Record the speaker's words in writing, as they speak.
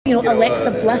you know,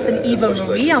 Alexa Bliss and Eva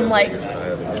Marie, I'm like,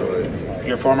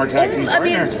 your former tag team partner?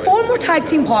 I mean, former tag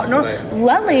team partner.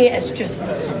 Lily is just,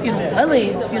 you know,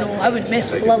 Lily, you know, I would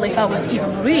mess with Lily if I was Eva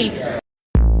Marie.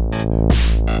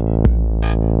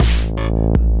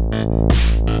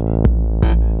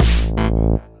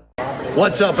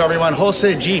 What's up, everyone?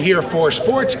 Jose G here for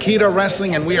Sportskeeda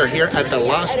Wrestling, and we are here at the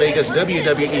Las Vegas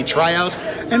WWE tryout.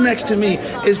 And next to me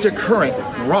is the current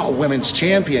Raw Women's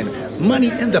Champion, Money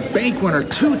in the Bank winner,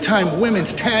 two-time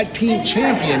Women's Tag Team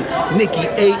Champion, Nikki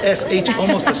A.S.H,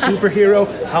 almost a superhero.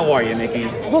 How are you, Nikki?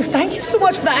 Well, thank you so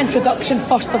much for that introduction,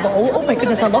 first of all. Oh my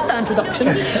goodness, I love that introduction.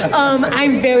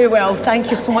 I'm very well. Thank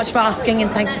you so much for asking,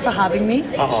 and thank you for having me.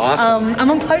 Oh, awesome. I'm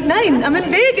on Cloud 9. I'm in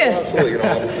Vegas.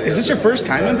 Is this your first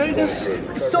time in Vegas?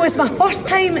 So it's my first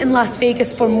time in Las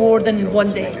Vegas for more than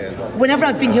one day. Whenever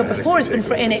I've been here before, it's been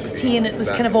for NXT, and it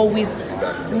was kind of always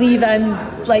leave in,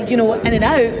 like, you know, in and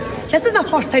out. This is my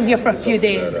first time here for a few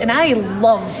days, and I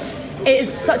love it.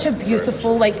 Is such a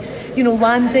beautiful, like, you know,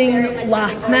 landing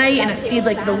last night, and I see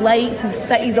like the lights and the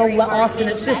city's all lit up, and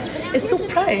it's so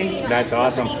pretty. That's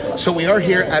awesome. So we are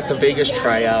here at the Vegas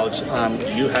tryout.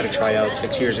 You had a tryout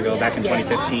 6 years ago, back in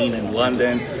 2015 in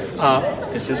London.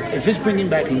 Is this bringing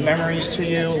back memories to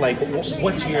you? Like,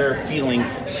 what's your feeling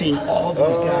seeing all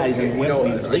these guys and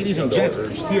women, ladies and gents,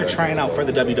 here trying out for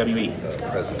the WWE?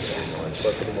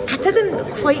 I didn't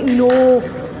quite know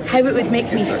how it would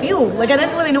make me feel. Like, I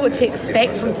didn't really know what to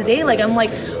expect from today. Like, I'm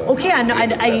like, okay,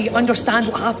 I understand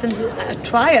what happens at a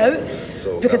tryout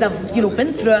because I've, you know,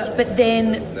 been through it. But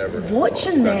then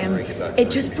watching them, it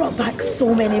just brought back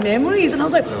so many memories. And I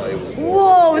was like,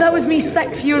 whoa, that was me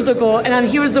 6 years ago, and I'm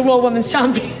here as the Raw Women's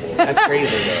Champion. That's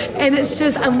crazy. And it's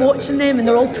just, I'm watching them, and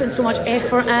they're all putting so much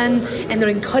effort in, and they're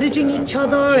encouraging each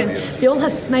other, and they all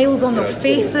have smiles on their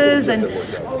faces, and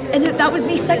that was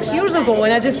me 6 years ago,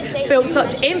 and I just felt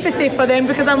such empathy for them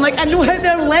because I'm like, I know how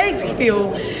their legs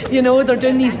feel. You know, they're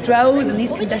doing these drills and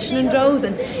these conditioning drills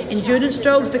and endurance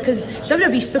drills because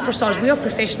WWE superstars, we are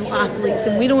professional athletes,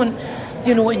 and we don't,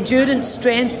 you know, endurance,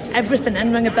 strength, everything,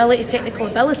 in-ring ability, technical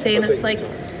ability, and it's like,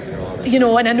 you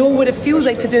know, and I know what it feels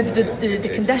like to do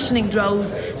the conditioning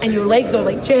drills, and your legs are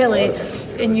like jelly,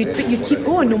 and you keep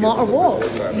going no matter what.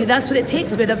 That's what it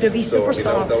takes to be a WWE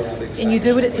superstar, and you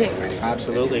do what it takes.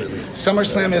 Absolutely.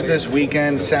 SummerSlam is this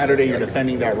weekend. Saturday, you're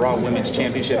defending that Raw Women's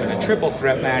Championship in a triple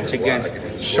threat match against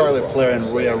Charlotte Flair and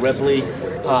Rhea Ripley.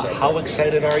 How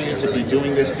excited are you to be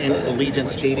doing this in Allegiant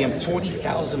Stadium?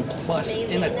 40,000 plus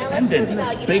in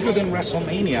attendance, bigger than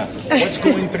WrestleMania. What's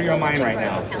going through your mind right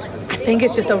now? I think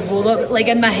it's just a roller, like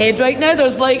in my head right now,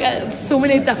 there's like so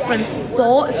many different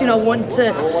thoughts. You know, I want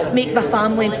to make my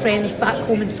family and friends back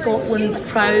home in Scotland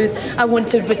proud. I want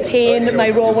to retain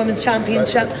my Raw Women's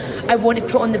Championship. I want to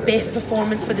put on the best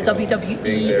performance for the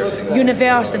WWE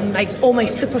universe and all my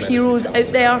superheroes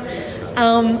out there.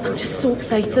 I'm just so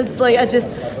excited. Like,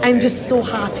 I'm just so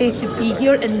happy to be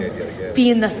here and be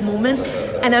in this moment.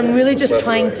 And I'm really just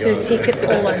trying to take it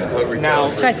all in.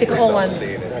 Just try to take it all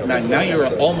in. Now you're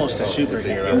almost a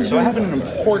superhero, so I have an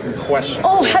important question.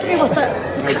 Oh, hit me with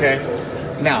it. Okay.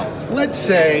 Now, let's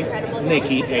say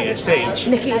Nikki A.S.H.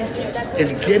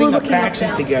 is getting a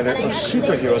faction together of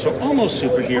superheroes, or almost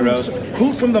superheroes.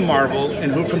 Who from the Marvel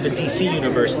and who from the DC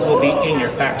universe will be in your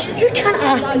faction? You can't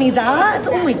ask me that.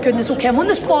 Oh my goodness. Okay, I'm on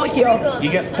the spot here.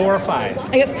 You get 4 or 5.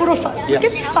 I get 4 or 5. Yes.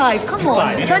 Give me 5. Come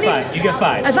on. 5. You get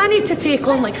 5. If I need to take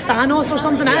on like Thanos or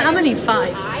something, yes. I'm gonna need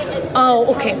 5.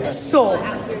 Oh, okay. So.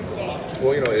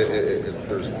 Well, you know,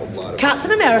 there's a lot of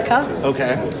Captain America.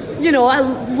 Okay. You know, I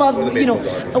love, you know,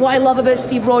 what I love about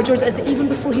Steve Rogers is that even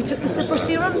before he took the super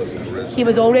serum, he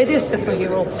was already a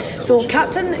superhero. So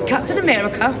Captain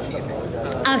America.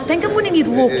 I think I'm going to need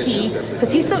Loki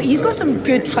because he's got some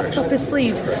good tricks up his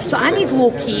sleeve. So I need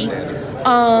Loki.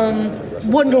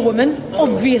 Wonder Woman,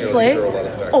 obviously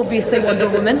Wonder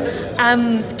Woman.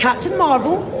 Captain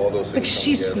Marvel, because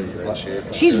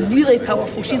she's really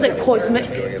powerful. She's like cosmic,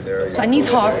 so I need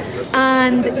her.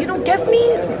 And you know, give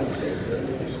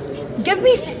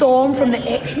me Storm from the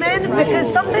X-Men,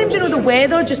 because sometimes, you know, the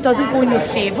weather just doesn't go in your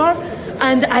favour,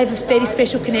 and I have a very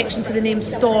special connection to the name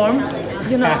Storm.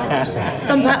 You know,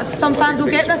 some fans will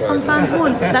get this, some fans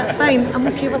won't. That's fine. I'm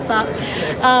okay with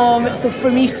that. So for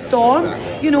me, Storm.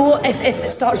 You know, if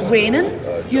it starts raining,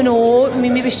 you know, I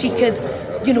mean, maybe she could,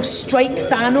 you know, strike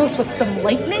Thanos with some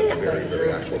lightning.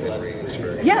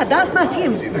 Yeah, that's my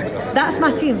team. That's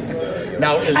my team.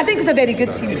 Now, I think it's a very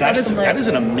good team. That is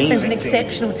an amazing It's an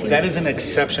exceptional team. That is an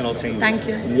exceptional team. Thank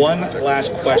you. One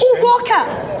last question. Oh,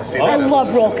 Rocket! I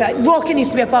love Rocket. Rocket needs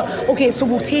to be a part. Okay, so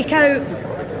we'll take out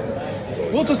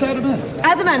We'll just add them in.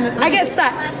 As a man, I get 6.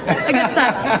 I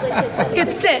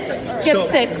get 6. Get 6. Get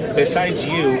 6. Besides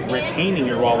you retaining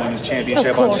your Raw Women's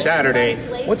Championship on Saturday,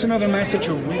 what's another match that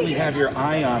you really have your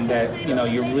eye on that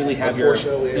you really have your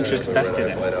interest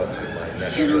vested in?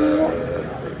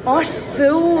 Our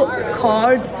full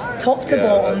card, top to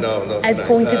bottom, is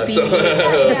going to be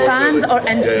the fans are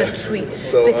in for a treat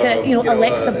because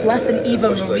Alexa Bliss and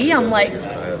Eva Marie. I'm like.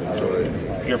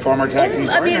 Your former tag team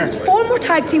partner? Former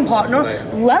tag team partner.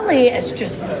 Lily is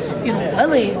just,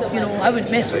 Lily, I would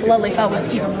mess with Lily if I was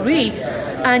Eva Marie.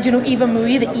 And, Eva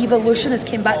Marie, the Evolution, has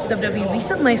came back to WWE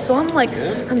recently. So I'm like,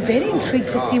 I'm very intrigued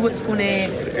to see what's going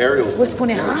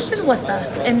to happen with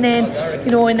this. And then,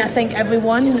 and I think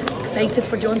everyone excited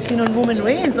for John Cena and Roman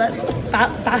Reigns. That's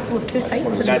battle of two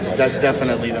titans. That's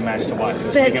definitely the match to watch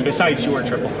this weekend. Besides your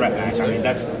triple threat match, I mean,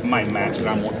 that's my match that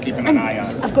I'm keeping an eye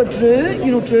on. I've got Drew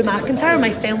McIntyre,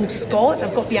 my fellow Scot.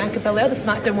 I've got Bianca Belair, the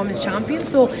SmackDown Women's Champion.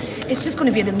 So it's just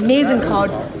going to be an amazing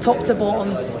card, top to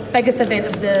bottom. Biggest event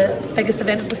of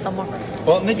the summer.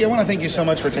 Well, Nikki, I want to thank you so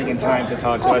much for taking time to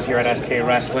talk to us here at SK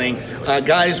Wrestling.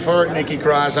 Guys, for Nikki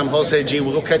Cross, I'm Jose G.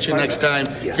 We'll catch you next time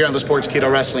here on the Sports Keto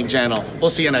Wrestling channel. We'll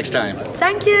see you next time.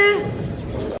 Thank you.